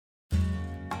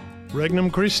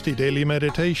Regnum Christi Daily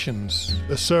Meditations,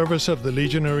 the service of the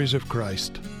Legionaries of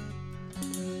Christ.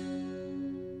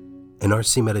 An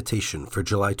RC Meditation for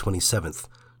July 27th,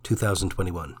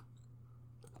 2021.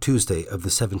 Tuesday of the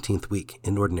 17th week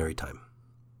in Ordinary Time.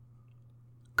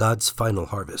 God's Final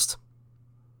Harvest.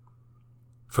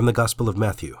 From the Gospel of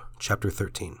Matthew, chapter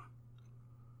 13.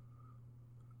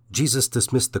 Jesus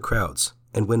dismissed the crowds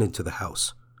and went into the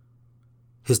house.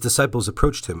 His disciples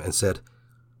approached him and said,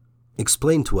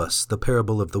 "Explain to us the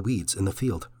parable of the weeds in the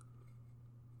field."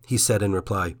 He said in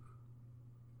reply,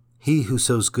 "He who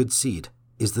sows good seed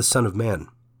is the Son of Man.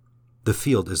 The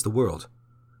field is the world.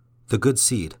 The good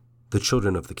seed, the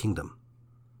children of the kingdom.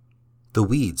 The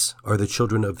weeds are the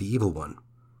children of the evil one,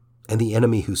 and the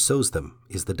enemy who sows them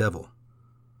is the devil.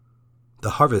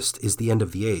 The harvest is the end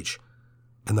of the age,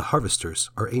 and the harvesters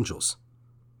are angels.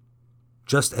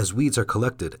 Just as weeds are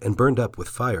collected and burned up with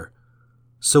fire,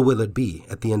 so will it be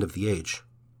at the end of the age.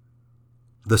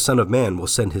 The Son of Man will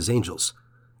send his angels,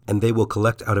 and they will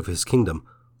collect out of his kingdom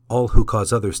all who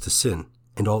cause others to sin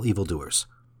and all evildoers.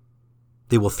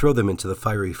 They will throw them into the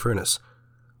fiery furnace,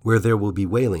 where there will be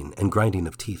wailing and grinding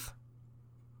of teeth.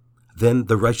 Then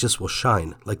the righteous will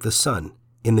shine like the sun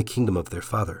in the kingdom of their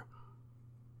Father.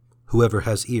 Whoever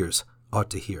has ears ought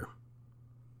to hear."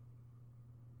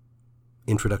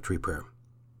 Introductory Prayer.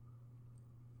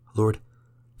 Lord,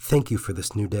 thank you for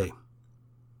this new day.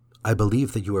 I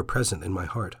believe that you are present in my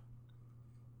heart.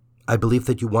 I believe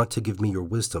that you want to give me your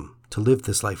wisdom to live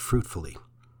this life fruitfully.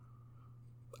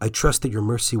 I trust that your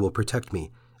mercy will protect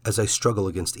me as I struggle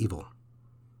against evil.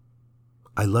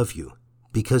 I love you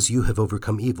because you have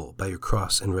overcome evil by your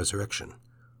cross and resurrection.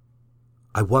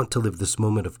 I want to live this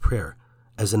moment of prayer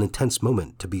as an intense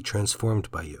moment to be transformed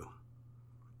by you.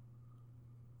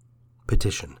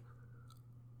 Petition.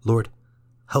 Lord,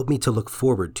 help me to look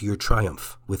forward to your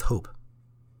triumph with hope.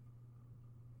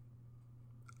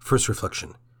 First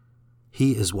reflection.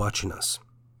 He is watching us.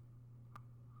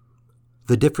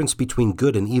 The difference between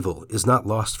good and evil is not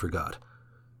lost for God.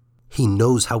 He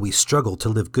knows how we struggle to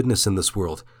live goodness in this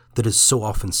world that is so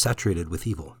often saturated with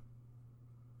evil.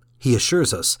 He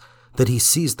assures us that he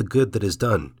sees the good that is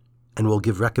done and will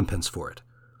give recompense for it.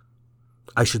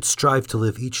 I should strive to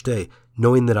live each day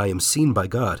knowing that I am seen by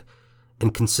God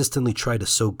and consistently try to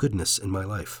sow goodness in my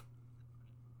life.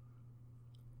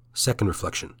 Second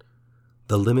reflection.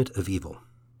 The limit of evil.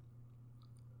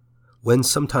 When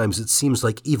sometimes it seems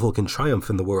like evil can triumph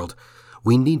in the world,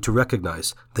 we need to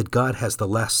recognize that God has the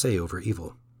last say over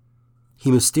evil.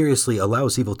 He mysteriously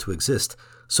allows evil to exist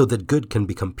so that good can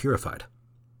become purified.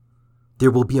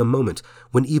 There will be a moment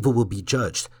when evil will be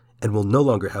judged and will no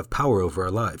longer have power over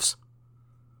our lives.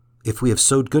 If we have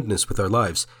sowed goodness with our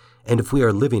lives, and if we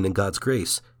are living in God's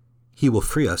grace, he will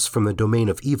free us from the domain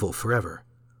of evil forever.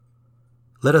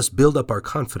 Let us build up our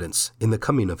confidence in the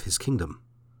coming of his kingdom.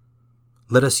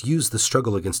 Let us use the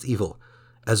struggle against evil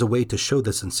as a way to show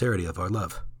the sincerity of our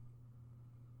love.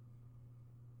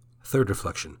 Third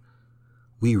reflection.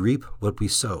 We reap what we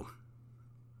sow.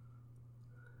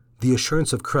 The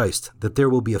assurance of Christ that there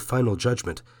will be a final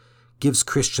judgment gives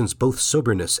Christians both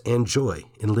soberness and joy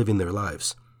in living their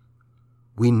lives.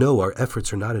 We know our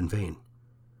efforts are not in vain.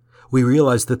 We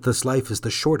realize that this life is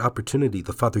the short opportunity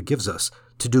the Father gives us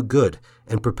to do good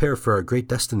and prepare for our great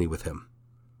destiny with him.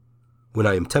 When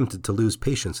I am tempted to lose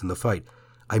patience in the fight,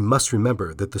 I must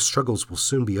remember that the struggles will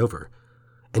soon be over,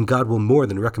 and God will more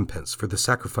than recompense for the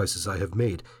sacrifices I have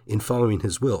made in following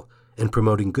his will and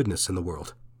promoting goodness in the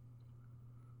world.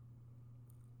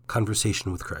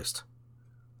 Conversation with Christ.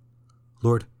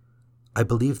 Lord, I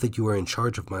believe that you are in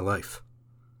charge of my life.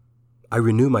 I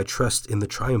renew my trust in the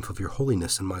triumph of your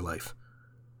holiness in my life.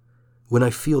 When I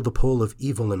feel the pull of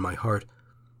evil in my heart,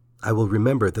 I will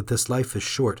remember that this life is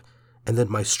short and that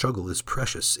my struggle is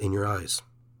precious in your eyes.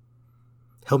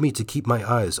 Help me to keep my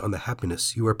eyes on the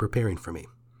happiness you are preparing for me.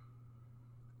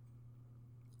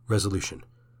 Resolution.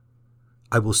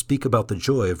 I will speak about the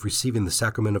joy of receiving the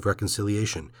sacrament of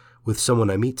reconciliation with someone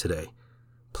I meet today,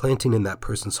 planting in that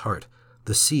person's heart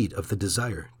the seed of the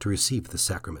desire to receive the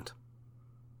sacrament.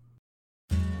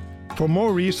 For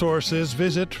more resources,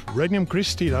 visit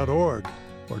regnumchristi.org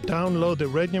or download the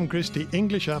Regnum Christi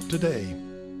English app today.